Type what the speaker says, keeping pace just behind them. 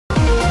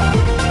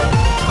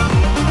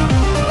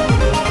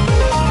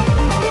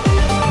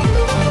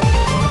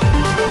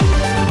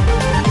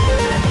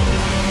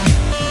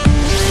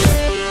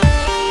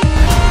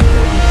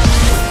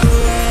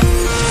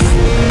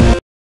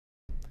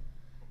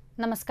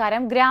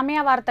നമസ്കാരം. ഗ്രാമ്യ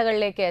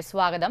വാർത്തകളിലേക്ക്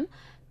സ്വാഗതം.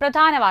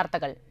 പ്രധാന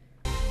വാർത്തകൾ.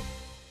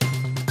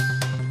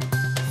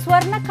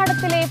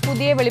 സ്വർണ്ണക്കടത്തിലെ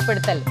പുതിയ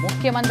വെളിപ്പെടുത്തൽ.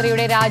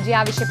 മുഖ്യമന്ത്രിയുടെ രാജി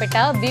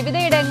ആവശ്യപ്പെട്ട്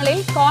വിവിധയിടങ്ങളിൽ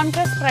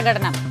കോൺഗ്രസ്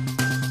പ്രകടനം.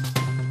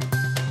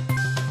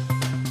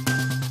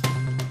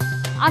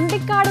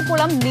 അന്തിക്കാട്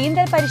കുളം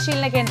നീന്തൽ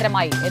പരിശീലന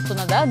കേന്ദ്രമായി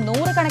എത്തുന്നത്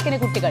നൂറുകണക്കിന്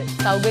കുട്ടികൾ.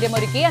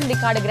 സൗകര്യമൊരുക്കി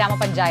അന്തിക്കാട്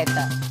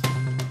ഗ്രാമപഞ്ചായത്ത്.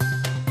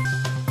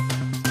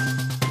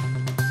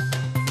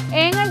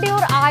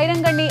 ഏങ്ങണ്ടിയൂർ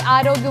ആയിരംകണ്ണി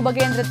ആരോഗ്യ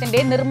ഉപകേന്ദ്രത്തിന്റെ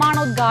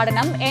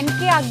നിർമ്മാണോദ്ഘാടനം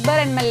NK അക്ബർ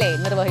MLA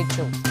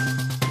നിർവഹിച്ചു.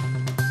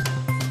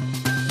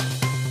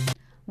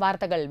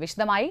 വാർത്തകൾ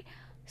വിശദമായി.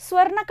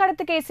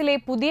 സ്വർണ്ണക്കടത്ത് കേസിലെ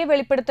പുതിയ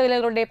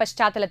വെളിപ്പെടുത്തലുകളുടെ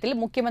പശ്ചാത്തലത്തിൽ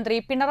മുഖ്യമന്ത്രി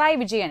പിണറായി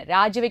വിജയൻ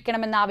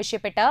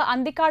രാജിവെക്കണമെന്നാവശ്യപ്പെട്ട്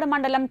അന്തിക്കാട്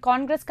മണ്ഡലം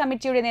കോൺഗ്രസ്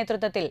കമ്മിറ്റിയുടെ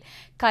നേതൃത്വത്തിൽ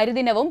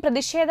കരിദിനവും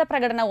പ്രതിഷേധ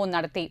പ്രകടനവും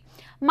നടത്തി.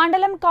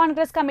 മണ്ഡലം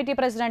Congress committee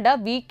president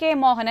VK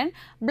Mohanan,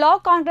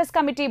 block Congress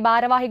committee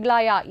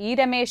ഭാരവാഹികളായ E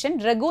രമേശൻ,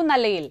 രഘു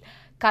നല്ലയിൽ,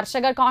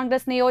 കർഷകർ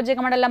കോൺഗ്രസ് നിയോജക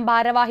മണ്ഡലം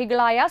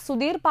ഭാരവാഹികളായ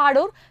സുധീർ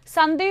പാടൂർ,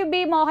 സന്ദീപ് B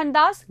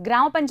മോഹൻദാസ്,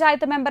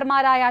 ഗ്രാമപഞ്ചായത്ത്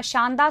മെമ്പർമാരായ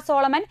ശാന്ത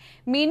സോളമൻ,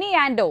 മിനി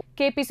ആൻഡോ,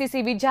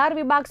 KPCC വിചാർ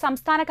വിഭാഗ്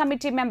സംസ്ഥാന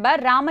കമ്മിറ്റി മെമ്പർ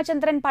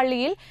രാമചന്ദ്രൻ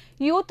പള്ളിയിൽ,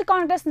 യൂത്ത്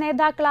കോൺഗ്രസ്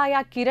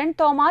നേതാക്കളായ കിരൺ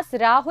തോമസ്,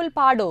 രാഹുൽ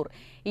പാടൂർ,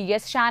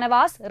 ES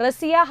ഷാനവാസ്,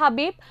 റസിയ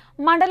ഹബീബ്,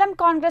 മണ്ഡലം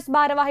കോൺഗ്രസ്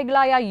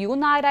ഭാരവാഹികളായ U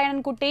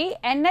നാരായണൻകുട്ടി,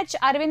 NH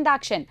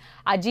അരവിന്ദാക്ഷൻ,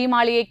 അജി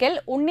മാളിയേക്കൽ,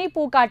 ഉണ്ണി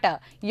പൂക്കാട്ട്,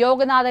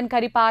 യോഗനാഥൻ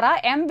കരിപ്പാറ,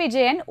 M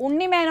വിജയൻ,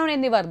 ഉണ്ണി മേനോൻ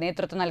എന്നിവർ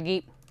നേതൃത്വം നൽകി.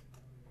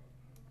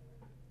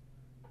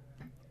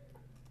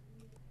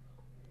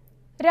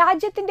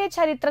 രാജ്യത്തിന്റെ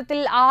ചരിത്രത്തിൽ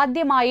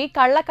ആദ്യമായി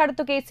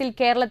കള്ളക്കടത്തു കേസിൽ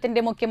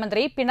കേരളത്തിന്റെ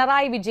മുഖ്യമന്ത്രി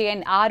പിണറായി വിജയൻ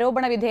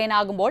ആരോപണ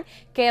വിധേയനാകുമ്പോൾ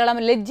Keralam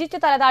ലജ്ജിച്ച്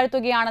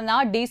തലതാഴ്ത്തുകയാണെന്ന്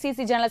DCC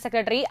general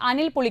secretary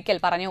Anil Pulikkal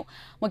പറഞ്ഞു.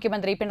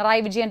 മുഖ്യമന്ത്രി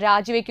പിണറായി വിജയൻ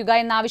രാജിവെക്കുക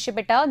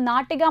എന്നാവശ്യപ്പെട്ട്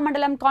നാട്ടിക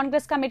മണ്ഡലം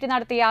കോൺഗ്രസ് കമ്മിറ്റി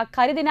നടത്തിയ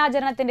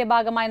കരിദിനാചരണത്തിന്റെ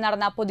ഭാഗമായി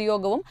നടന്ന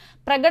പൊതുയോഗവും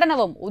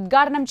പ്രകടനവും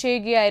ഉദ്ഘാടനം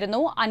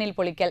ചെയ്യുകയായിരുന്നു അനിൽ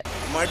പുളിക്കൽ.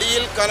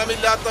 മടിയിൽ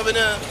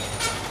കനമില്ലാത്തവന്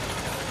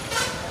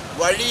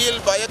വഴിയിൽ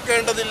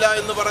ഭയക്കേണ്ടതില്ല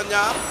എന്ന് പറഞ്ഞ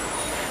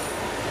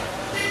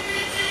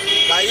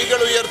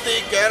കൈകൾ ഉയർത്തി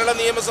കേരള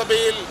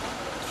നിയമസഭയിൽ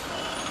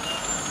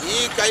ഈ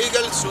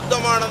കൈകൾ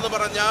ശുദ്ധമാണെന്ന്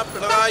പറഞ്ഞ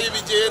പിണറായി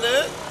വിജയന്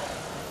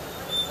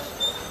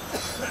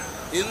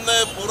ഇന്ന്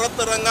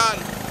പുറത്തിറങ്ങാൻ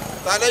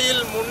തലയിൽ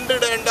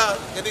മുണ്ടിടേണ്ട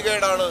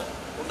ഗതികേടാണ്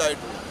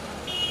ഉണ്ടായിട്ടുള്ളത്.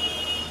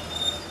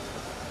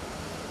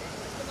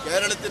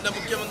 കേരളത്തിന്റെ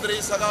മുഖ്യമന്ത്രി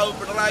സഖാവ്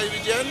പിണറായി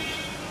വിജയൻ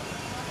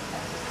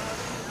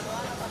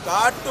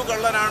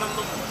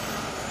കാട്ടുകള്ളനാണെന്നും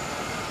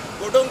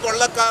കൊടും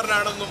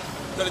കൊള്ളക്കാരനാണെന്നും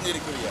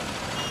തെളിഞ്ഞിരിക്കുകയാണ്.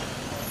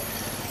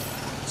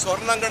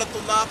 സ്വർണം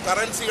കടത്തുന്ന,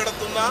 കറൻസി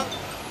കടത്തുന്ന,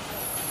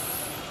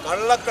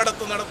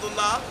 കള്ളക്കടത്ത്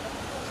നടത്തുന്ന,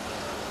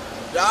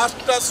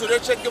 രാഷ്ട്ര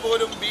സുരക്ഷയ്ക്ക്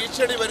പോലും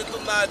ഭീഷണി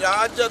വരുത്തുന്ന,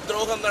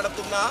 രാജ്യദ്രോഹം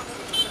നടത്തുന്ന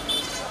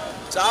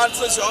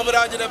ചാൾസ്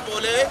ശോഭരാജിനെ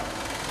പോലെ,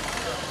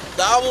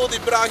 ദാവൂദ്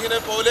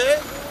ഇബ്രാഹിമിനെ പോലെ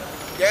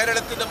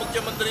കേരളത്തിൻ്റെ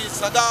മുഖ്യമന്ത്രി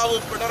സഖാവ്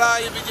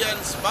പിണറായി വിജയൻ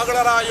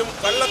സ്മഗ്ലറായും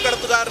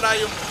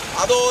കള്ളക്കടത്തുകാരനായും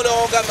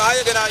അധോലോക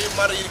നായകനായും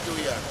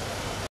മാറിയിരിക്കുകയാണ്.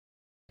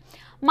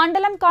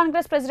 മണ്ഡലം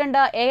കോൺഗ്രസ്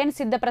പ്രസിഡന്റ് AN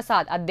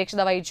സിദ്ധപ്രസാദ്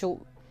അധ്യക്ഷത വഹിച്ചു.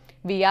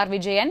 VR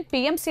Vijayan,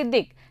 PM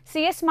Siddique,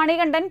 CS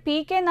Manikandan,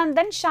 PK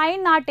Nandan, Shine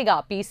Nattika,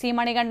 PC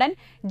Manikandan,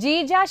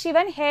 Jeeja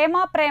Shivan,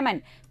 Hema Preman,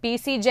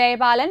 PC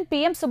Jayapalan,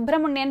 PM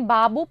Subramanian,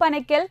 Babu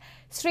Panakkal,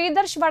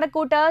 Sridarsh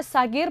Vadakkoot,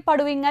 Sageer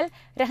Paduvingal,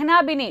 Rahna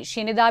Bini,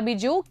 Shinitha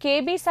Biju,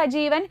 KB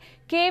Sajeevan,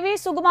 KV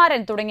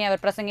Sukumaran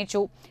തുടങ്ങിയവർ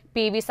പ്രസംഗിച്ചു.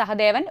 PV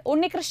സഹദേവൻ,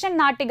 ഉണ്ണികൃഷ്ണൻ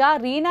നാട്ടിക,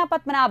 റീന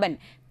പത്മനാഭൻ,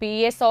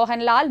 PA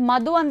സോഹൻലാൽ,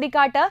 മധു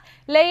അന്തിക്കാട്ട്,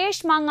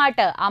 ലയേഷ്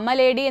മങ്ങാട്ട്,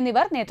 അമലേഡി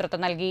എന്നിവർ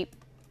നേതൃത്വം നൽകി.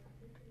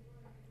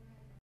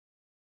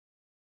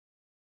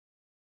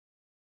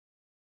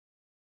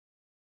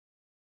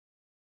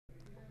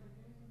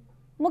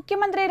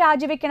 മുഖ്യമന്ത്രി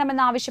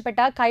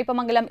രാജിവെക്കണമെന്നാവശ്യപ്പെട്ട്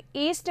കയ്പമംഗലം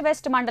ഈസ്റ്റ്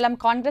വെസ്റ്റ് മണ്ഡലം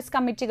കോൺഗ്രസ്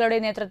കമ്മിറ്റികളുടെ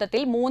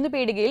നേതൃത്വത്തിൽ 3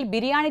 പീടികയിൽ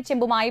ബിരിയാണി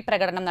ചെമ്പുമായി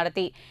പ്രകടനം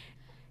നടത്തി.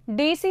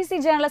 DCC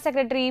general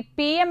secretary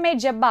PMA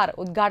Jabbar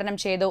ഉദ്ഘാടനം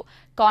ചെയ്തു.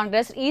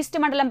 കോൺഗ്രസ്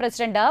ഈസ്റ്റ് മണ്ഡലം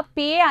പ്രസിഡന്റ്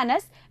PA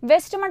അനസ്,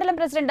 വെസ്റ്റ് മണ്ഡലം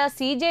president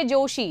CJ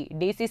Joshi,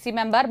 DCC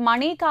member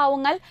മണി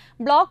Kavungal,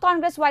 block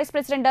Congress vice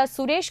president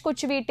Suresh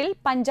കൊച്ചുവീട്ടിൽ,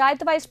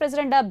 panchayat vice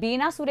president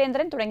Beena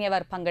Surendran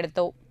തുടങ്ങിയവർ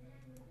പങ്കെടുത്തു.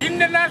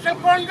 ഇന്ത്യൻ നാഷണൽ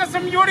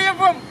കോൺഗ്രസും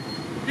UDF-ഉം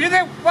ഇത്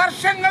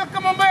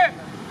വർഷങ്ങൾക്ക് മുമ്പ്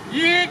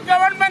ഈ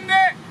ഗവൺമെന്റ്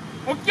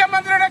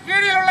മുഖ്യമന്ത്രിയുടെ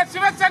കീഴിലുള്ള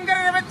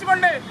ശിവശങ്കരനെ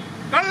വെച്ചുകൊണ്ട്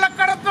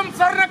കള്ളക്കടത്തും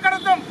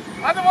സ്വർണ്ണക്കടത്തും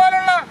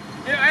അതുപോലുള്ള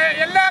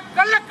എല്ലാ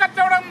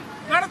കള്ളക്കച്ചവടം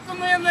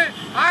നടത്തുന്നു എന്ന്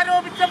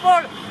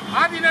ആരോപിച്ചപ്പോൾ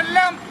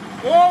അതിനെല്ലാം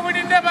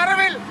കോവിഡിന്റെ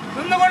മറവിൽ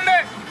നിന്നുകൊണ്ട്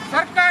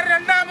സർക്കാർ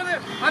രണ്ടാമത്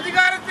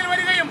അധികാരത്തിൽ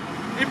വരികയും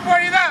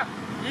ഇപ്പോഴിതാ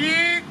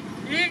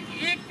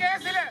ഈ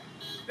കേസില്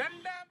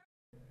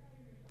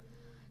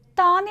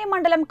താനെ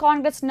മണ്ഡലം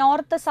കോൺഗ്രസ്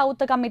നോർത്ത്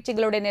സൗത്ത്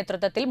കമ്മിറ്റികളുടെ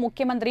നേതൃത്വത്തിൽ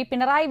മുഖ്യമന്ത്രി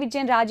പിണറായി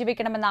വിജയൻ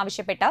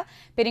രാജിവെക്കണമെന്നാവശ്യപ്പെട്ട്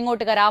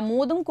പെരിങ്ങോട്ടുകര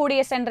മൂതും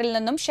കൂടിയ സെന്ററിൽ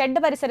നിന്നും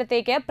ഷെഡ്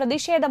പരിസരത്തേക്ക്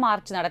പ്രതിഷേധ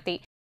മാർച്ച് നടത്തി.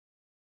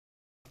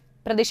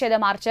 പ്രതിഷേധ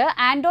മാർച്ച്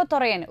ആൻഡോ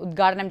തൊറയൻ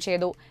ഉദ്ഘാടനം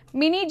ചെയ്തു.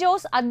 മിനി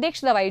ജോസ്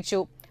അധ്യക്ഷത വഹിച്ചു.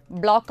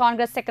 ബ്ലോക്ക്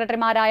കോൺഗ്രസ്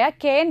സെക്രട്ടറിമാരായ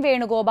KN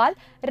Venugopal,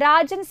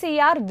 Rajan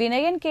CR,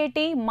 Vinayan KT,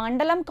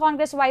 മണ്ഡലം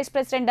Congress vice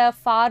president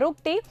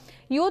Farooq T,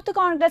 youth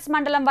Congress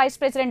മണ്ഡലം വൈസ്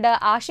പ്രസിഡന്റ്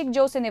ആഷിഖ്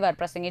ജോസ് എന്നിവർ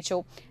പ്രസംഗിച്ചു.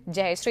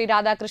 ജയശ്രീ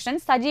രാധാകൃഷ്ണൻ,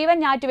 സജീവൻ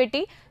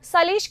ഞാറ്റുവെട്ടി,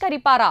 സലീഷ്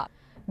കരിപ്പാറ,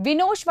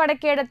 വിനോഷ്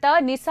വടക്കേടത്ത്,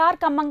 നിസാർ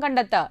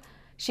കമ്മങ്കണ്ടത്ത്,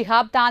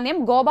 ഷിഹാബ് താന്യം,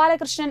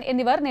 ഗോപാലകൃഷ്ണൻ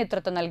എന്നിവർ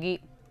നേതൃത്വം നൽകി.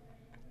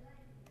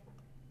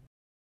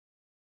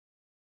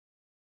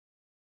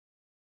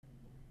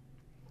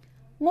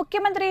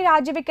 മുഖ്യമന്ത്രി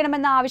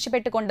രാജിവെക്കണമെന്ന്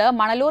ആവശ്യപ്പെട്ടുകൊണ്ട്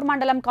മണലൂർ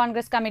മണ്ഡലം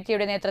കോൺഗ്രസ്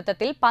കമ്മിറ്റിയുടെ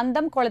നേതൃത്വത്തിൽ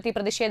പന്തം കൊളുത്തി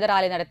പ്രതിഷേധ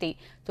റാലി നടത്തി.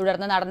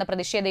 തുടർന്ന് നടന്ന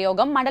പ്രതിഷേധ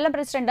യോഗം മണ്ഡലം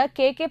പ്രസിഡന്റ്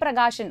KK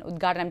പ്രകാശൻ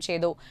ഉദ്ഘാടനം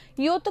ചെയ്തു.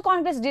 യൂത്ത്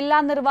കോൺഗ്രസ് ജില്ലാ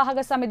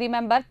നിർവാഹക സമിതി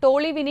മെമ്പർ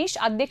ടോളി വിനീഷ്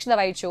അധ്യക്ഷത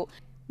വഹിച്ചു.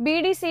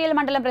 BDCL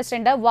മണ്ഡലം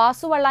president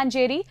Vasu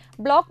വള്ളാഞ്ചേരി,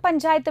 block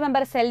panchayat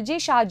member Selji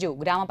Shaju,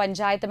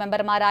 ഗ്രാമപഞ്ചായത്ത്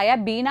മെമ്പർമാരായ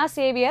ബീന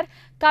സേവിയർ,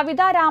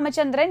 കവിത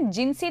Ramachandran,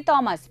 Jincy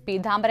Thomas,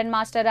 Peethambaran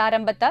master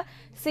ആരംഭത്ത്,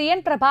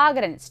 CN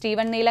Prabhakaran,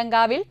 Steven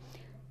Neelankavil,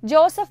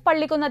 Joseph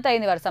Pallikkunnath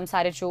എന്നിവർ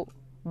സംസാരിച്ചു.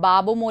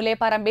 ബാബു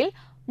മൂലേപ്പറമ്പിൽ,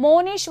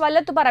 മോനീഷ്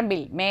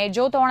വല്ലത്തുപറമ്പിൽ,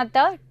 മേജോ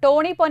തോണത്ത്,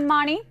 ടോണി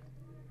പൊന്മാണി,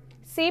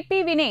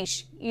 CP വിനേഷ്,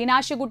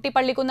 ഈനാശുകുട്ടി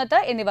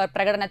പള്ളിക്കുന്നത്ത് എന്നിവർ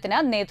പ്രകടനത്തിന്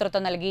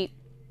നേതൃത്വം നൽകി.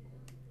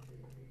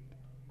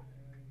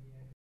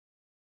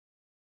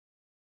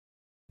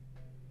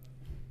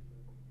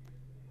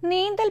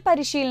 നീന്തൽ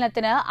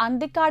പരിശീലനത്തിന്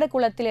അന്തിക്കാട്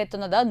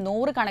കുളത്തിലെത്തുന്നത്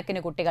 100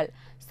 കണക്കിന് കുട്ടികൾ.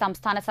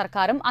 സംസ്ഥാന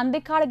സർക്കാരും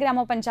അന്തിക്കാട്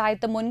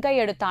ഗ്രാമപഞ്ചായത്ത്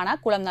മുൻകൈയെടുത്താണ്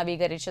കുളം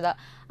നവീകരിച്ചത്.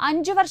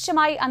 5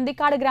 വർഷമായി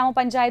അന്തിക്കാട്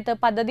ഗ്രാമപഞ്ചായത്ത്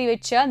പദ്ധതി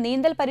വെച്ച്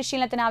നീന്തൽ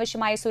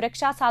പരിശീലനത്തിനാവശ്യമായ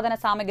സുരക്ഷാ സാധന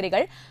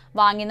സാമഗ്രികൾ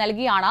വാങ്ങി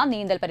നൽകിയാണ്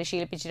നീന്തൽ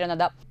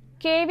പരിശീലിപ്പിച്ചിരുന്നത്.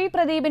 KV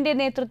പ്രദീപിന്റെ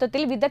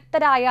നേതൃത്വത്തിൽ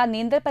വിദഗ്ധരായ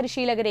നീന്തൽ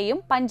പരിശീലകരെയും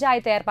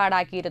പഞ്ചായത്ത്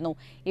ഏർപ്പാടാക്കിയിരുന്നു.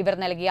 ഇവർ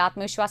നൽകിയ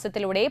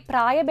ആത്മവിശ്വാസത്തിലൂടെ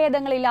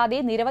പ്രായഭേദങ്ങളില്ലാതെ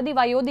നിരവധി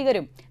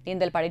വയോധികരും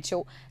നീന്തൽ പഠിച്ചു.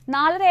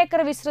 4.5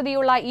 ഏക്കർ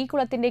വിസ്തൃതിയുള്ള ഈ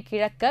കുളത്തിന്റെ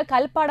കിഴക്ക്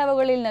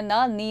കൽപ്പടവുകളിൽ നിന്ന്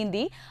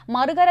നീന്തി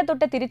മറുകര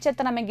തൊട്ട്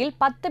തിരിച്ചെത്തണമെങ്കിൽ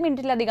 10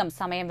 മിനിറ്റിലധികം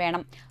സമയം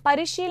വേണം.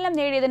 പരിശീലനം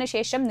നേടിയതിനു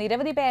ശേഷം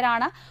നിരവധി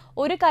പേരാണ്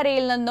ഒരു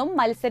കരയിൽ നിന്നും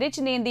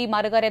മത്സരിച്ച് നീന്തി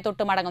മറുകര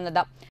തൊട്ട്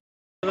മടങ്ങുന്നത്.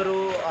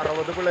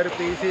 60 പിള്ളേർ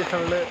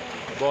സീസണിൽ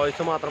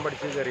ബോയ്സ് മാത്രം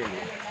പഠിച്ച്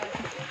കയറിയുണ്ട്.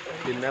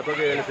 പിന്നെ ഇപ്പോൾ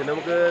ഗേൾസിന്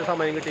നമുക്ക്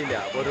സമയം കിട്ടിയില്ല.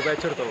 ഒരു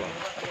ബാച്ച് എടുത്തോളൂ.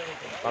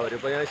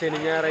 അവരിപ്പോൾ ഞാൻ ശനി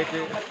ഞായറായിട്ട്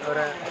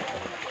അവരെ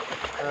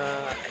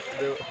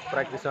ഇത്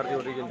പ്രാക്ടീസ്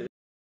നടത്തിക്കൊണ്ടിരിക്കുന്നുണ്ട്.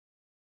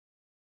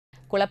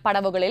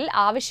 കുളപ്പടവുകളിൽ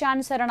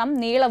ആവശ്യാനുസരണം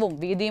നീളവും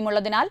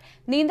വീതിയുമുള്ളതിനാൽ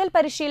നീന്തൽ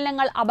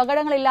പരിശീലനങ്ങൾ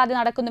അപകടങ്ങളില്ലാതെ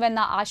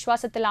നടക്കുന്നുവെന്ന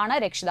ആശ്വാസത്തിലാണ്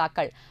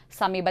രക്ഷിതാക്കൾ.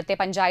 സമീപത്തെ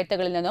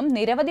പഞ്ചായത്തുകളിൽ നിന്നും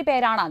നിരവധി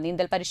പേരാണ്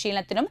നീന്തൽ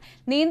പരിശീലനത്തിനും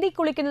നീന്തി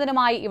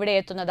കുളിക്കുന്നതിനുമായി ഇവിടെ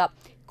എത്തുന്നത്.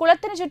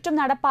 കുളത്തിനു ചുറ്റും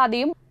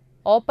നടപ്പാതയും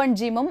ഓപ്പൺ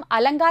ജിമ്മും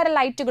അലങ്കാര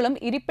ലൈറ്റുകളും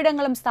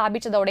ഇരിപ്പിടങ്ങളും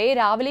സ്ഥാപിച്ചതോടെ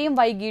രാവിലെയും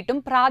വൈകിട്ടും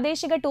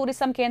പ്രാദേശിക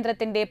ടൂറിസം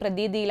കേന്ദ്രത്തിന്റെ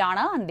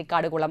പ്രതീതിയിലാണ്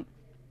അന്തിക്കാട് കുളം.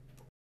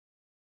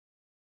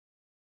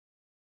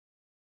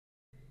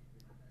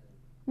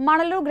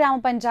 മണലൂർ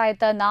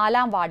ഗ്രാമപഞ്ചായത്ത്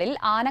 4-ാം വാർഡിൽ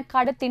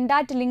ആനക്കാട്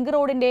തിണ്ടാറ്റ് ലിങ്ക്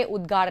റോഡിന്റെ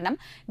ഉദ്ഘാടനം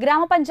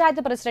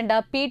ഗ്രാമപഞ്ചായത്ത് പ്രസിഡന്റ്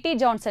PT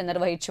ജോൺസൺ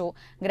നിർവഹിച്ചു.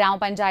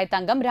 ഗ്രാമപഞ്ചായത്ത്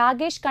അംഗം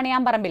രാകേഷ്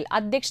കണിയാമ്പറമ്പിൽ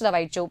അധ്യക്ഷത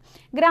വഹിച്ചു.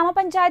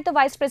 ഗ്രാമപഞ്ചായത്ത്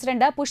വൈസ്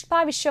പ്രസിഡന്റ്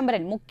പുഷ്പ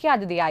വിശ്വംഭരൻ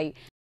മുഖ്യാതിഥിയായി.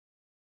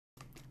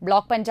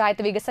 ബ്ലോക്ക്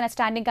പഞ്ചായത്ത് വികസന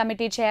സ്റ്റാൻഡിംഗ്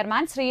കമ്മിറ്റി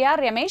ചെയർമാൻ ശ്രീയാർ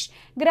രമേശ്,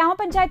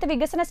 ഗ്രാമപഞ്ചായത്ത്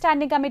വികസന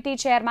standing committee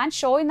chairman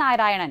Shoy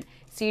Narayanan,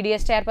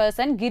 CDS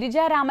chairperson Girija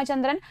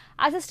Ramachandran,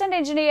 assistant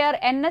engineer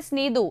NS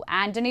Neethu,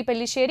 Antony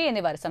Pellissery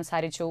എന്നിവർ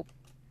സംസാരിച്ചു.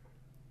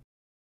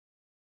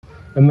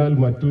 എന്നാൽ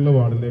മറ്റുള്ള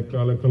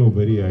വാർഡിനേക്കാളേക്കാൾ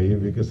ഉപരിയായി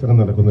വികസനം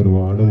നടക്കുന്ന ഒരു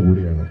വാർഡും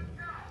കൂടിയാണ്.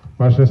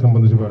 ഭാഷയെ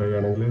സംബന്ധിച്ച്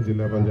പറയുകയാണെങ്കിൽ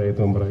ജില്ലാ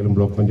പഞ്ചായത്ത് മെമ്പറായാലും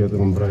ബ്ലോക്ക് പഞ്ചായത്ത്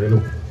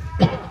മെമ്പറായാലും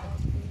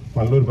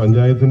മണലൂർ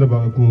പഞ്ചായത്തിൻ്റെ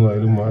ഭാഗത്തു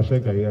നിന്നായാലും മാഷെ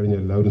കൈകാര്യം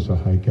എല്ലാവരും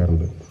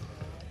സഹായിക്കാറുണ്ട്.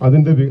 അത്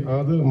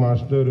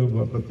മാഷിൻ്റെ ഒരു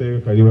പ്രത്യേക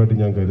കഴിവായിട്ട്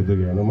ഞാൻ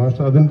കരുതുകയാണ്.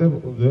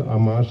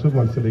 മാഷ്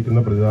മത്സരിക്കുന്ന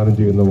പ്രതിദാനം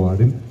ചെയ്യുന്ന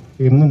വാർഡിൽ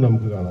എന്നും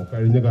നമുക്ക് കാണാം.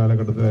 കഴിഞ്ഞ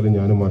കാലഘട്ടത്തിലായാലും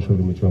ഞാനും മാഷ്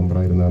ഒരുമിച്ച്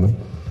മെമ്പറായിരുന്നാണ്.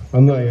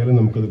 അന്നായാലും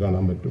നമുക്കത്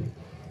കാണാൻ പറ്റും.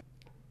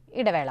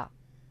 ഇടവേള.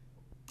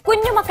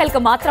 കുഞ്ഞുമക്കൾക്ക്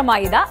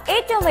മാത്രമായത്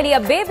ഏറ്റവും വലിയ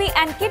baby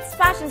and kids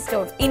fashion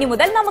store ഇനി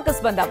മുതൽ നമുക്ക്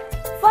സ്വന്തം.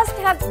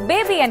 First hug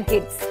baby and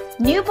kids.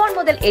 Newborn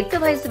മുതൽ 8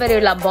 വയസ്സ്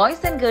വരെയുള്ള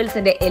ബോയ്സ് ആൻഡ്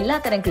ഗേൾസിന്റെ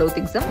എല്ലാത്തരം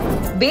ക്ലോത്തിങ്സും,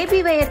 baby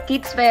wear,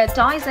 kids wear,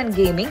 toys and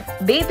gaming,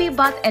 baby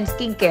Baat and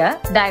skin care,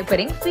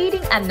 ഡയപ്പറിംഗ്,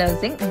 feeding and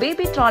nursing,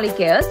 baby trolley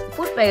CARES,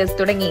 food wears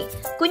തുടങ്ങി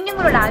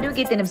കുഞ്ഞുങ്ങളുടെ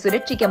ആരോഗ്യത്തിനും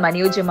സുരക്ഷയ്ക്കും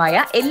അനുയോജ്യമായ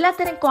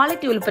എല്ലാത്തരം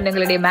ക്വാളിറ്റി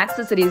ഉൽപ്പന്നങ്ങളുടെയും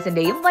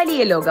ആക്സസറീസിന്റെയും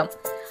വലിയ ലോകം.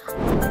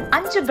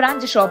 5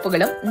 ബ്രാഞ്ച്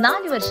ഷോപ്പുകളും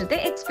 4 വർഷത്തെ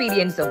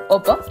എക്സ്പീരിയൻസും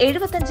ഒപ്പം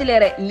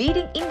 75-ലേറെ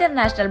leading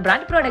international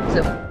brand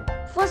പ്രൊഡക്ട്സും.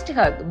 First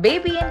hug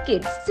baby and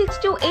kids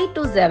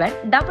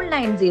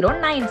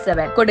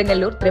 6282799097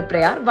 Kodungallur,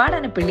 Triprayar,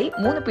 Vadanappally,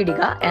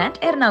 Moonupeedika and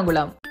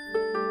Ernakulam.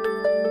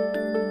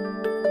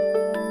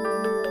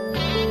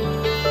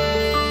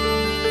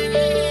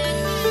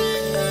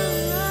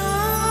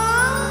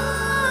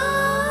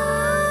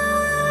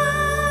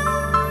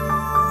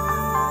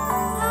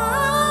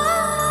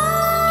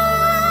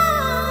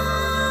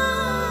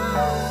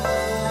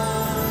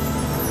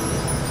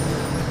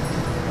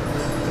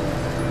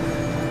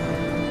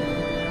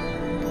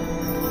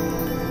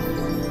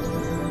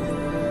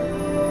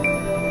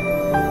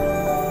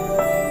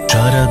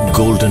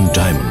 Golden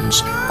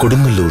diamonds,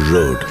 Kodungallur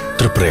road,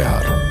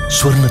 Triprayar.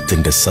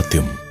 സ്വർണത്തിന്റെ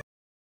സത്യം.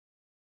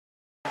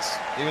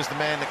 He was the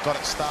man that got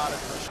it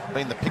started,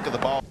 been the pick of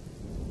the ball.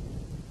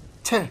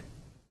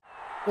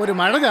 ഒരു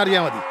മഴ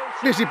ചാറിയാൽ മതി,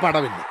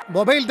 കൃഷിപ്പടവില്ല.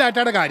 മൊബൈൽ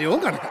ഡാറ്റയുടെ കാര്യവും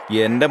കണക്കാം.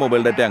 എന്റെ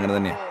മൊബൈൽ ഡാറ്റ അങ്ങനെ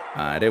തന്നെ.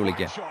 ആരെ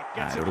വിളിക്കാൻ,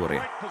 ആരോട്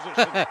പറയാം?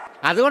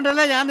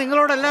 അതുകൊണ്ടല്ല ഞാൻ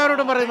നിങ്ങളോട്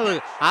എല്ലാവരോടും പറയുന്നത്,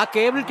 ആ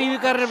കേബിൾ ടി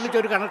വിക്കാരനെ വിളിച്ച്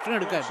ഒരു കണക്ഷൻ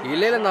എടുക്കാൻ.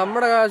 ഇല്ലെങ്കിൽ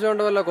നമ്മുടെ കാശ്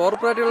കൊണ്ട് വല്ല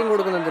കോർപ്പറേറ്റുകളും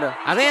കൊടുക്കുന്ന എന്തിനാ?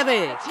 അതെ അതെ,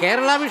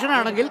 കേരള വിഷൻ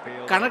ആണെങ്കിൽ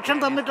കണക്ഷൻ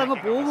തന്നിട്ടങ്ങ്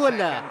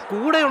പോകുമല്ല,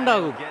 കൂടെ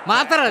ഉണ്ടാകും.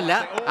 മാത്രമല്ല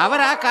അവർ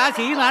ആ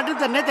കാശ് ഈ നാട്ടിൽ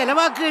തന്നെ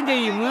ചെലവാക്കുകയും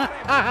ചെയ്യും.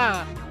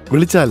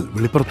 വിളിച്ചാൽ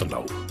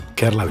വെളിപ്പുറത്തുണ്ടാവും.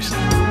 കേരള വിഷൻ.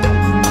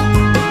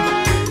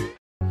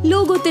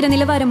 ലോകോത്തര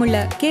നിലവാരമുള്ള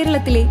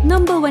കേരളത്തിലെ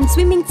നമ്പർ 1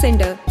 സ്വിമ്മിംഗ്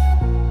സെന്റർ.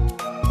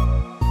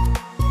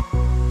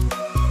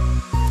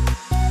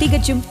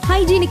 തികച്ചും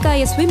ഹൈജീനിക്കായ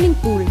swimming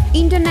pool,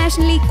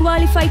 internationally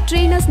qualified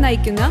trainers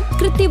നയിക്കുന്ന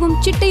കൃത്യവും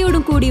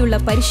ചിട്ടയോടും കൂടിയുള്ള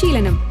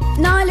പരിശീലനം.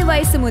 4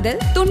 വയസ്സ് മുതൽ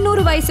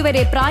 90 വയസ്സ്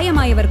വരെ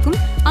പ്രായമായവർക്കും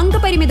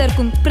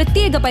അംഗപരിമിതർക്കും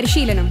പ്രത്യേക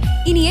പരിശീലനം.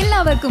 ഇനി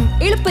എല്ലാവർക്കും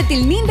എളുപ്പത്തിൽ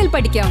നീന്തൽ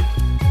പഠിക്കാം.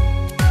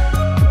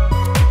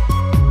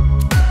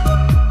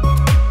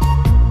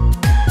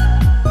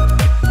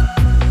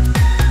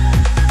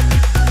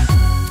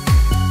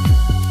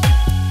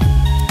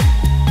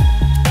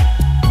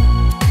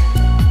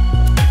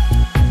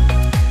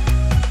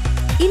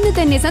 ഇന്ന്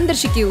തന്നെ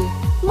സന്ദർശിക്കൂ.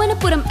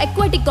 Manappuram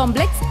aquatic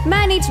complex,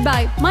 managed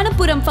by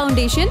Manappuram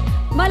foundation,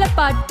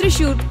 Malappad,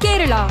 Thrissur,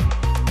 Kerala.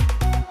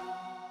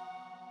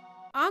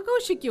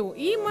 ആഘോഷിക്കൂ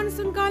ഈ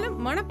മൺസൂൺ കാലം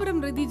മണപ്പുറം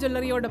ഋതി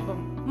ജ്വല്ലറിയോടൊപ്പം.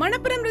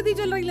 മണപ്പുറം ഋതി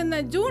ജ്വല്ലറിയിൽ നിന്ന്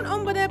ജൂൺ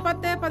 9,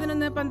 10,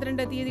 11,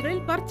 12 തീയതികളിൽ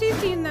പർച്ചേസ്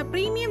ചെയ്യുന്ന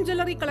പ്രീമിയം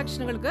ജ്വല്ലറി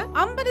കളക്ഷനുകൾക്ക്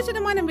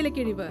 50%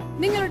 വിലക്കിഴിവ്.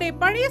 നിങ്ങളുടെ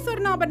പഴയ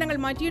സ്വർണ്ണാഭരണങ്ങൾ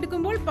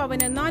മാറ്റിയെടുക്കുമ്പോൾ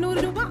പവന് 400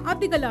 രൂപ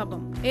അധിക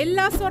ലാഭം.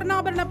 എല്ലാ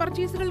സ്വർണ്ണാഭരണ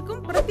പർച്ചേസുകൾക്കും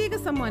പ്രത്യേക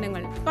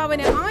സമ്മാനങ്ങൾ.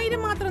 പവന് 1000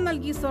 മാത്രം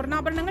നൽകി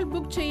സ്വർണ്ണാഭരണങ്ങൾ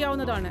ബുക്ക്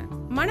ചെയ്യാവുന്നതാണ്.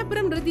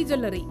 Manappuram Rithi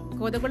jewellery,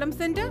 Kothakulam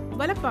centre,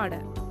 Valappad.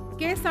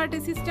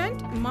 KSRTC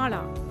stand, Mala.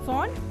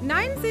 Phone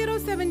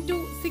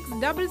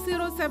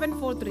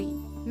 9072600743,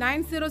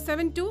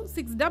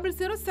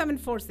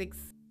 9072600746.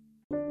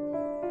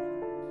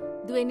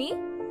 ധ്വനി,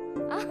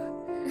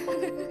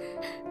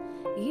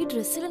 ഈ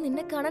ഡ്രസ്സിൽ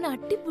നിന്നെ കാണാൻ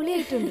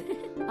അടിപൊളിയായിട്ടുണ്ട്.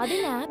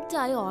 അതിന് ആപ്റ്റ്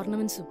ആയ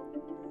ഓർണമെന്റ്സും.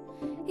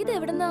 ഇത്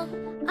എവിടെന്നാ?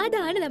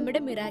 അതാണ് നമ്മുടെ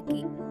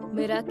മിറാക്കി.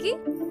 മിറാക്കി?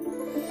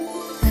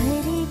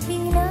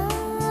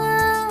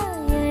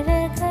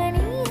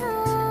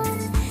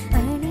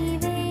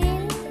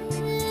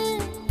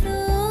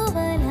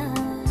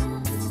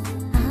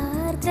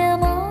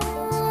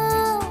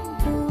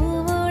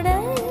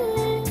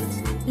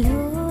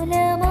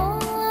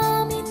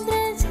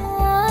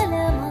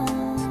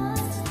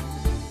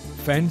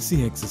 Fancy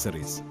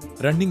accessories,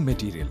 running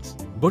materials,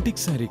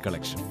 boutique sari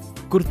collection,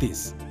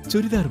 kurtis,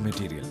 churidar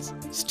materials,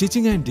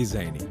 stitching and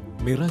designing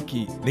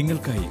മിറാക്കി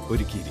നിങ്ങൾക്കായി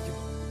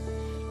ഒരുക്കിയിരിക്കുന്നു.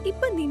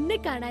 ഇപ്പൊ നിന്നെ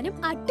കാണാനും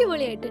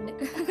അടിപൊളിയായിട്ടുണ്ട്.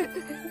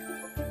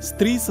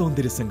 സ്ത്രീ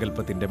സൗന്ദര്യ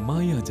സങ്കല്പത്തിന്റെ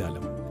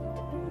മായാജാലം.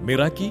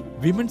 മിറാക്കി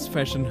women's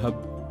fashion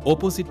hub,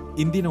 opposite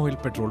Indian oil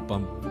petrol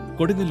pump,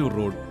 Kodungallur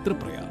road,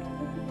 Triprayar.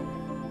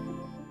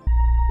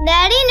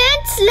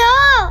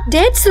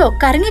 Slow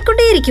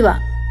കറങ്ങിക്കൊണ്ടേയിരിക്കുക.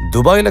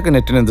 ദുബായിലൊക്കെ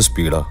നെറ്റിന് എന്ത്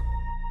സ്പീഡാ,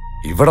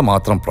 ഇവിടെ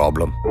മാത്രം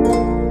problem.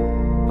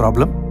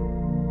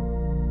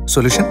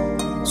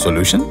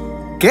 Solution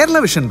Kerala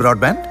vision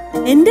broadband.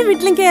 എന്റെ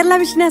വീട്ടിലും കേരള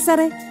വിഷനാ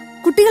സാറേ.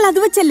 കുട്ടികൾ അത്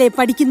വെച്ചല്ലേ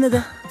പഠിക്കുന്നത്.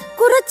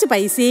 കുറച്ച്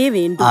പൈസയെ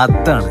വേണ്ടു.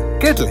 അതാണ്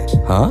കേട്ടില്ലേ,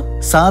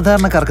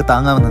 സാധാരണക്കാർക്ക്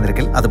താങ്ങാവുന്ന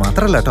നിരക്കിൽ. അത്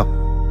മാത്രല്ല കേട്ടോ,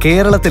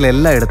 കേരളത്തിൽ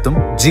എല്ലായിടത്തും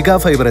ജിഗാ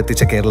ഫൈബർ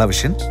എത്തിച്ച Kerala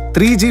vision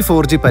 3G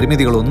 4G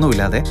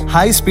പരിമിതികളൊന്നുമില്ലാതെ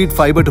high speed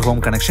fibre to home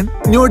connection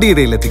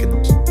ഞൊടിയിടയിൽ എത്തിക്കുന്നു.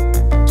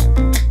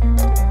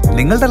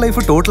 നിങ്ങളുടെ ലൈഫ്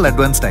ടോട്ടൽ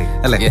അഡ്വാൻസ്ഡ് ആയി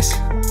അല്ലേ?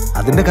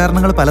 അതിന്റെ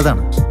കാരണങ്ങൾ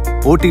പലതാണ്.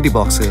 OTT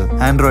ബോക്സ്,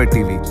 ആൻഡ്രോയിഡ്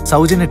TV,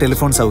 സൗജന്യ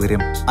ടെലിഫോൺ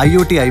സൗകര്യം,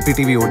 IoT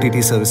IPTV OTT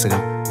സർവീസുകൾ,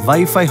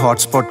 wifi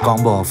hotspot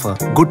combo offer,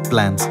 good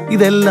plans,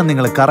 ഇതെല്ലാം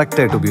നിങ്ങൾ കറക്റ്റ്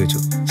ആയിട്ട് ഉപയോഗിച്ചു,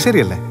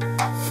 ശരിയല്ലേ?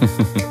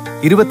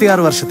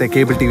 26 വർഷത്തെ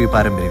കേബിൾ TV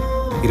പാരമ്പര്യം,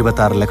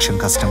 26 ലക്ഷം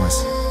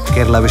കസ്റ്റമേഴ്സ്.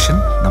 കേരള വിഷൻ,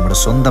 നമ്മുടെ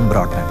സ്വന്തം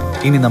ബ്രോഡ്ബാൻഡ്,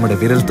 ഇനി നമ്മുടെ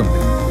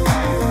വിരൽത്തുമ്പിൽ.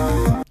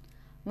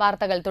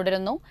 വാർത്തകൾ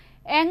തുടരുന്നു.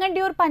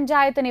 ഏങ്ങണ്ടിയൂർ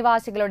പഞ്ചായത്ത്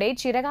നിവാസികളുടെ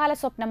ചിരകാല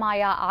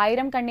സ്വപ്നമായ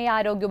 1000 കണ്ണി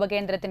ആരോഗ്യ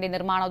ഉപകേന്ദ്രത്തിന്റെ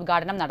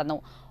നിർമ്മാണോദ്ഘാടനം നടന്നു.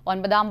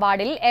 9ാം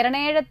വാർഡിൽ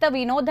എറണേഴത്ത്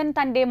വിനോദൻ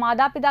തന്റെ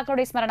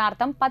മാതാപിതാക്കളുടെ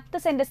സ്മരണാർത്ഥം 10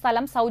 സെന്റ്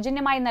സ്ഥലം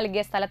സൗജന്യമായി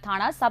നൽകിയ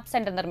സ്ഥലത്താണ് സബ്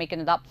സെന്റർ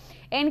നിർമ്മിക്കുന്നത്.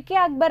 NK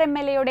അക്ബർ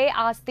MLA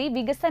ആസ്തി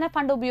വികസന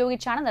ഫണ്ട്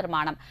ഉപയോഗിച്ചാണ്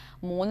നിർമ്മാണം.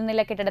 3 നില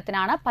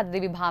കെട്ടിടത്തിനാണ്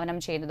പദ്ധതി വിഭാവനം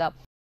ചെയ്യുന്നത്.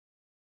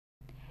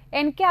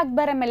 NK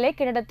അക്ബർ MLA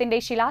കെട്ടിടത്തിന്റെ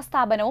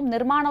ശിലാസ്ഥാപനവും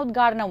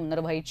നിർമ്മാണോദ്ഘാടനവും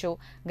നിർവഹിച്ചു.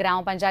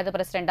 ഗ്രാമപഞ്ചായത്ത്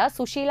പ്രസിഡന്റ്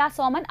സുശീല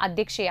സോമൻ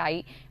അധ്യക്ഷയായി.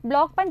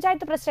 Block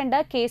panchayat president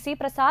KC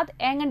Prasad,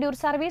 Engandiyur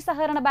service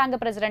സഹകരണ bank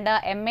president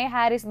MA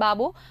Haris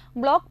Babu,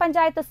 block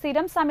panchayat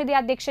സ്ഥിരം സമിതി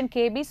അധ്യക്ഷൻ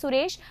KB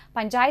സുരേഷ്,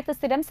 പഞ്ചായത്ത്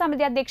സ്ഥിരം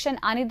സമിതി അധ്യക്ഷൻ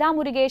അനിത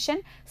മുരുകേശൻ,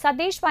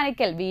 സതീഷ്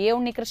പനിക്കൽ, VA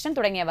ഉണ്ണികൃഷ്ണൻ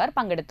തുടങ്ങിയവർ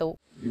പങ്കെടുത്തു.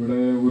 ഇവിടെ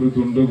ഒരു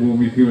തുണ്ട്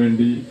ഭൂമിക്ക്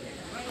വേണ്ടി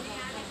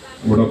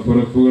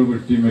ഉടപ്പുറപ്പുകൾ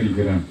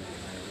വെട്ടിമരിക്കലാണ്.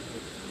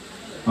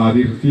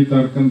 അതിർത്തി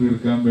തർക്കം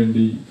തീർക്കാൻ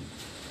വേണ്ടി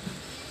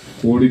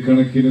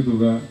കോടിക്കണക്കിന്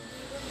തുക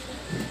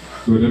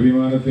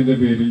ദുരഭിമാനത്തിന്റെ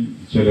പേരിൽ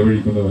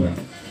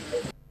ചെലവഴിക്കുന്നവരാണ്.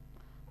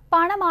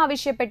 പണം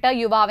ആവശ്യപ്പെട്ട്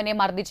യുവാവിനെ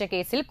മർദ്ദിച്ച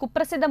കേസിൽ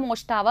കുപ്രസിദ്ധ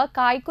മോഷ്ടാവ്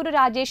കായ്ക്കുരു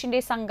രാജേഷിന്റെ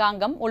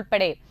സംഘാംഗം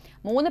ഉൾപ്പെടെ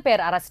 3 പേർ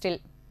അറസ്റ്റിൽ.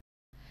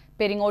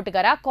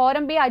 പെരിങ്ങോട്ടുകര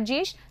കോരമ്പി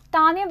അജീഷ്,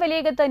 താന്യം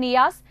വലിയകത്ത്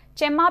നിയാസ്,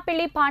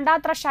 ചെമ്മാപ്പള്ളി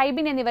പാണ്ടാത്ര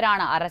ഷൈബിൻ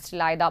എന്നിവരാണ്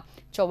അറസ്റ്റിലായത്.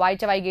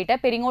 ചൊവ്വാഴ്ച വൈകിട്ട്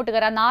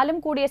പെരിങ്ങോട്ടുകര 4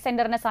 കൂടിയ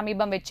സെന്ററിന്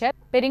സമീപം വെച്ച്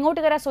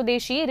പെരിങ്ങോട്ടുകര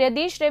സ്വദേശി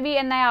രതീഷ് രവി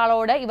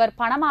എന്നയാളോട് ഇവർ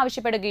പണം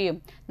ആവശ്യപ്പെടുകയും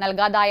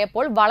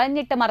നൽകാതായപ്പോൾ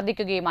വളഞ്ഞിട്ട്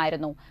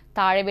മർദ്ദിക്കുകയുമായിരുന്നു.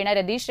 താഴെ വീണ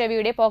രതീഷ്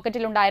രവിയുടെ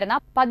പോക്കറ്റിലുണ്ടായിരുന്ന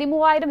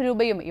 13,000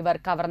 രൂപയും ഇവർ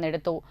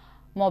കവർന്നെടുത്തു.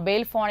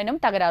 Mobile ഫോണിനും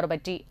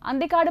തകരാറുപറ്റി.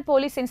 Anthikad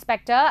police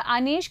inspector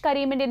Aneesh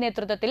കരീമിന്റെ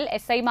നേതൃത്വത്തിൽ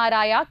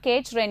SI-മാരായ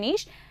KH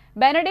Ranish,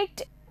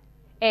 Benedict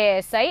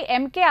ASI,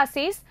 MK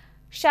Azeez,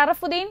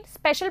 Sharafuddin,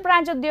 special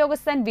branch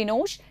ഉദ്യോഗസ്ഥൻ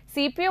വിനോഷ്,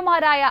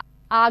 CPO-മാരായ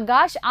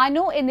ആകാശ്,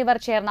 അനു എന്നിവർ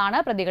ചേർന്നാണ്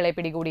പ്രതികളെ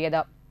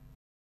പിടികൂടിയത്.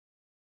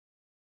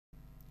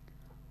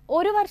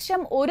 1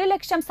 വർഷം 1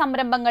 ലക്ഷം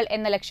സംരംഭങ്ങൾ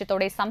എന്ന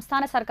ലക്ഷ്യത്തോടെ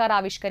സംസ്ഥാന സർക്കാർ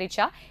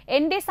ആവിഷ്കരിച്ച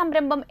എന്റെ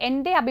സംരംഭം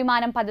എന്റെ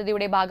അഭിമാനം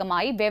പദ്ധതിയുടെ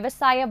ഭാഗമായി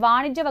വ്യവസായ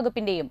വാണിജ്യ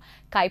വകുപ്പിന്റെയും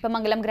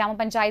കയ്പമംഗലം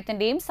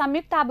ഗ്രാമപഞ്ചായത്തിന്റെയും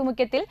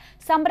സംയുക്താഭിമുഖ്യത്തിൽ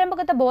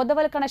സംരംഭകത്വ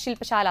ബോധവൽക്കരണ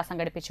ശില്പശാല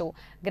സംഘടിപ്പിച്ചു.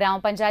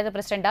 ഗ്രാമപഞ്ചായത്ത്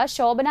പ്രസിഡന്റ്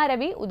ശോഭന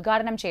രവി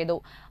ഉദ്ഘാടനം ചെയ്തു.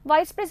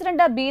 വൈസ്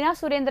പ്രസിഡന്റ് ബീന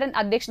സുരേന്ദ്രൻ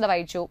അധ്യക്ഷത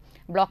വഹിച്ചു.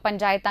 ബ്ലോക്ക്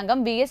പഞ്ചായത്ത്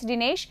അംഗം VS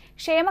ദിനേശ്,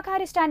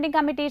 ക്ഷേമകാര്യ standing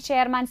committee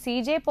chairman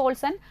CJ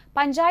Paulson,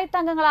 panchayat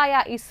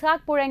അംഗങ്ങളായ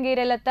ഇസ്ഹാഖ്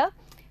പുഴങ്കീരലത്ത്,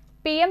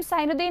 PM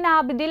സൈനുദ്ദീൻ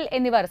ആബിദിൽ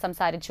എന്നിവർ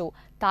സംസാരിച്ചു.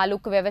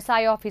 താലൂക്ക്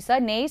വ്യവസായ ഓഫീസർ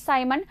നെയ്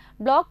സൈമൺ,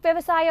 ബ്ലോക്ക്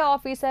വ്യവസായ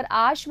ഓഫീസർ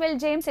ആഷ്വെൽ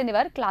ജെയിംസ്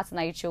എന്നിവർ ക്ലാസ്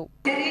നയിച്ചു.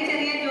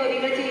 ചെറിയ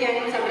ജോലികൾ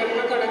ചെയ്യാനും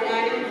സംരംഭങ്ങൾ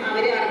തുടങ്ങാനും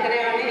അവർ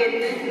അർഹരാണ്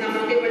എന്ന്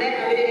നമുക്കിവിടെ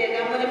അവർ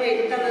രേഖാമൂലം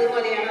എഴുതുന്നത്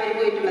പോലെയാണ് അവർ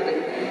പോയിട്ടുള്ളത്.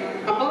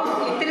 അപ്പോൾ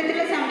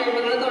ഇത്തരത്തിലുള്ള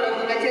സംരംഭങ്ങൾ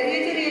തുടങ്ങുക ചെറിയ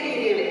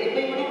രീതികൾ.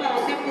 ഇപ്പൊ ഇവിടെ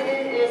പറഞ്ഞത്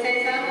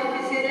വ്യവസായ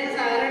ഓഫീസർ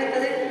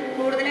സാറെടുത്തത്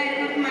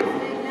കൂടുതലായിട്ട്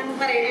മനസ്സിലാക്കി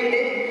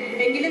പറയുന്നുണ്ട്.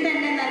 എങ്കിലും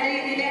തന്നെ നല്ല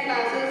രീതിയിൽ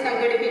ക്ലാസ്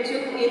സംഘടിപ്പിച്ചു.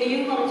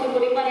 ഇനിയും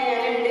കുറച്ചുകൂടി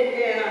പറയാനുണ്ട്.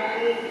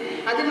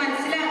 അത്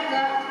മനസ്സിലാക്കുക.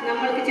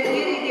 നമ്മൾക്ക്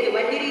ചെറിയ രീതിയിൽ,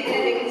 വലിയ രീതിയിൽ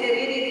അല്ലെങ്കിൽ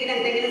ചെറിയ രീതിയിൽ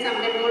എന്തെങ്കിലും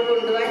സംരംഭങ്ങൾ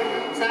കൊണ്ടുപോകാൻ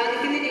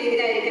സാധിക്കുന്ന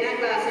രീതിയിലായിരിക്കണം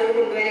ക്ലാസ്സുകൾ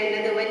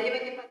കൊണ്ടുവരേണ്ടത്.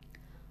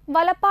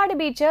 വലപ്പാട്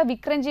ബീച്ച്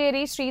വിക്രഞ്ചേരി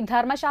ശ്രീ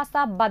ധർമ്മശാസ്ത്ര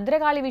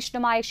ഭദ്രകാളി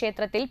വിഷ്ണുമായ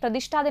ക്ഷേത്രത്തിൽ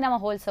പ്രതിഷ്ഠാദിന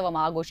മഹോത്സവം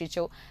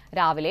ആഘോഷിച്ചു.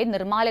 രാവിലെ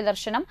നിർമ്മാല്യ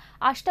ദർശനം,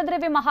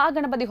 അഷ്ടദ്രവ്യ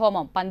മഹാഗണപതി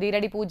ഹോമം,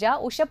 പന്തീരടി പൂജ,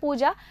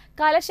 ഉഷപൂജ,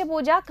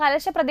 കലശപൂജ,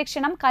 കലശ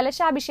പ്രദക്ഷിണം,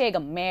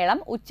 കലശാഭിഷേകം,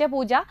 മേളം,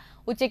 ഉച്ചപൂജ,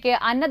 ഉച്ചയ്ക്ക്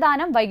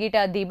അന്നദാനം,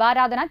 വൈകിട്ട്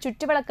ദീപാരാധന,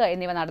 ചുറ്റുവിളക്ക്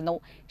എന്നിവ നടന്നു.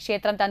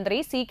 ക്ഷേത്രം തന്ത്രി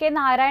CK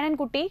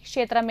നാരായണൻകുട്ടി,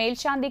 ക്ഷേത്ര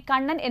മേൽശാന്തി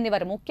കണ്ണൻ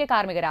എന്നിവർ മുഖ്യ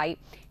കാർമ്മികരായി.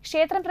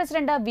 ക്ഷേത്രം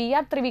പ്രസിഡന്റ്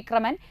VR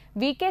ത്രിവിക്രമൻ,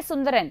 VK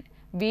സുന്ദരൻ,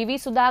 VV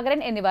സുധാകരൻ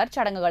എന്നിവർ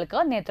ചടങ്ങുകൾക്ക്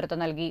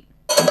നേതൃത്വം നൽകി.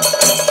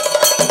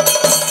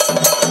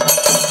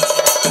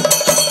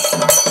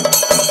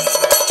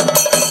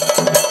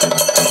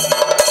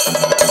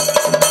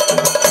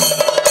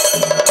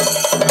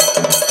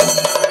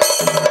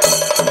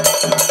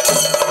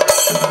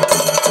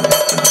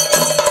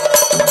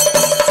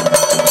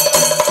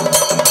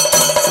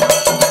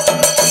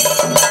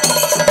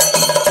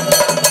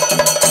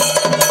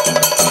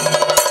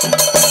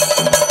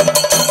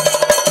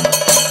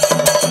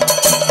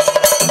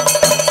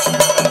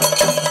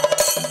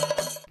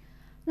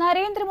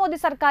 നരേന്ദ്രമോദി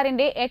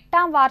സർക്കാരിന്റെ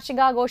 8ാം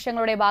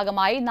വാർഷികാഘോഷങ്ങളുടെ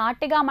ഭാഗമായി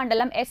നാട്ടിക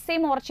മണ്ഡലം SC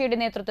മോർച്ചയുടെ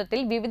നേതൃത്വത്തിൽ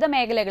വിവിധ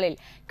മേഖലകളിൽ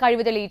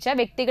കഴിവ് തെളിയിച്ച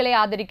വ്യക്തികളെ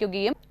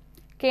ആദരിക്കുകയും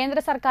കേന്ദ്ര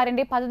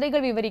സർക്കാരിന്റെ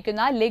പദ്ധതികൾ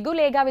വിവരിക്കുന്ന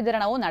ലഘുലേഖ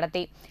വിതരണവും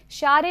നടത്തി.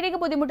 ശാരീരിക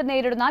ബുദ്ധിമുട്ട്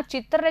നേരിടുന്ന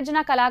ചിത്രരചന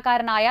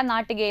കലാകാരനായ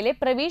നാട്ടികയിലെ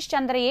പ്രവീഷ്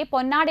ചന്ദ്രയെ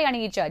പൊന്നാട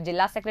അണിയിച്ച്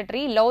ജില്ലാ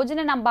സെക്രട്ടറി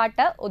ലോചന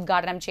നമ്പാട്ട്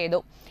ഉദ്ഘാടനം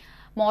ചെയ്തു.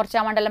 മോർച്ച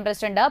മണ്ഡലം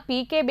പ്രസിഡന്റ്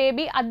PK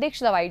ബേബി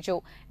അധ്യക്ഷത വഹിച്ചു.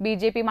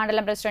 BJP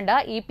മണ്ഡലം president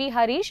EP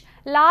Harish,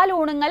 Lal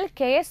ഊണുങ്ങൽ,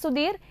 KS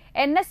Sudheer,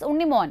 NS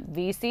Unnimon,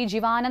 VC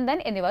Jeevanandan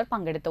എന്നിവർ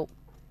പങ്കെടുത്തു.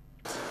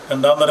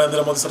 2ാം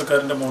നരേന്ദ്രമോദി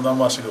സർക്കാരിന്റെ 3ാം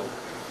വാർഷികവും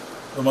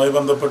അതുമായി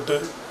ബന്ധപ്പെട്ട്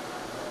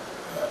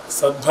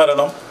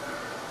സദ്ഭരണം,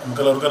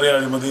 നമുക്കെല്ലാവർക്കും അറിയാം,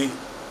 അഴിമതി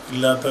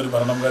ഇല്ലാത്ത ഒരു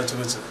ഭരണം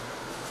കാഴ്ചവെച്ച്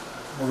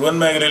മുഴുവൻ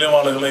മേഖലയിലും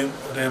ആളുകളെയും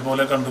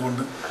ഒരേപോലെ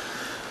കണ്ടുകൊണ്ട്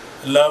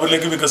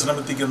എല്ലാവരിലേക്കും വികസനം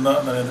എത്തിക്കുന്ന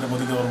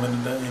നരേന്ദ്രമോദി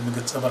ഗവൺമെന്റിന്റെ ഈ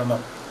മികച്ച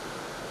ഭരണം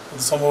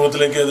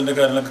സമൂഹത്തിലേക്ക് അതിന്റെ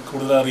കാര്യങ്ങളൊക്കെ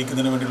കൂടുതൽ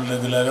അറിയിക്കുന്നതിന് വേണ്ടിയുള്ള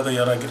ലഘുലേഖ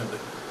തയ്യാറാക്കിയിട്ടുണ്ട്.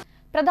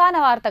 പ്രധാന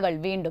വാർത്തകൾ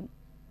വീണ്ടും.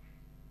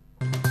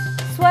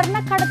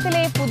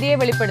 സ്വർണ്ണക്കടത്തിലെ പുതിയ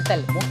വെളിപ്പെടുത്തൽ,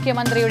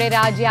 മുഖ്യമന്ത്രിയുടെ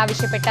രാജി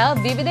ആവശ്യപ്പെട്ട്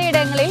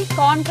വിവിധയിടങ്ങളിൽ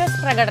കോൺഗ്രസ്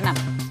പ്രകടനം.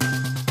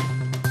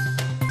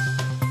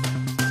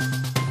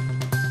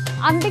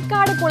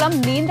 അന്തിക്കാട് കുളം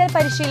നീന്തൽ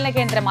പരിശീലന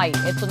കേന്ദ്രമായി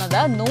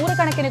എത്തുന്നത് 100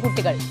 കണക്കിന്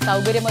കുട്ടികൾ.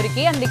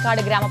 സൗകര്യമൊരുക്കി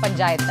അന്തിക്കാട്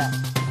ഗ്രാമപഞ്ചായത്ത്.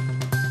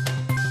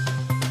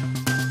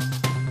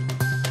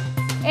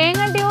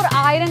 ഏങ്ങണ്ടിയൂർ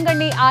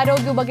ആയിരംകണ്ണി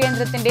ആരോഗ്യ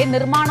ഉപകേന്ദ്രത്തിന്റെ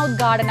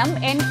നിർമ്മാണോദ്ഘാടനം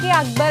NK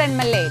അക്ബർ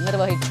MLA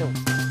നിർവഹിച്ചു.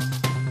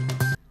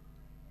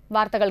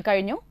 വാർത്തകൾ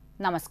കഴിഞ്ഞു.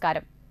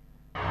 നമസ്കാരം.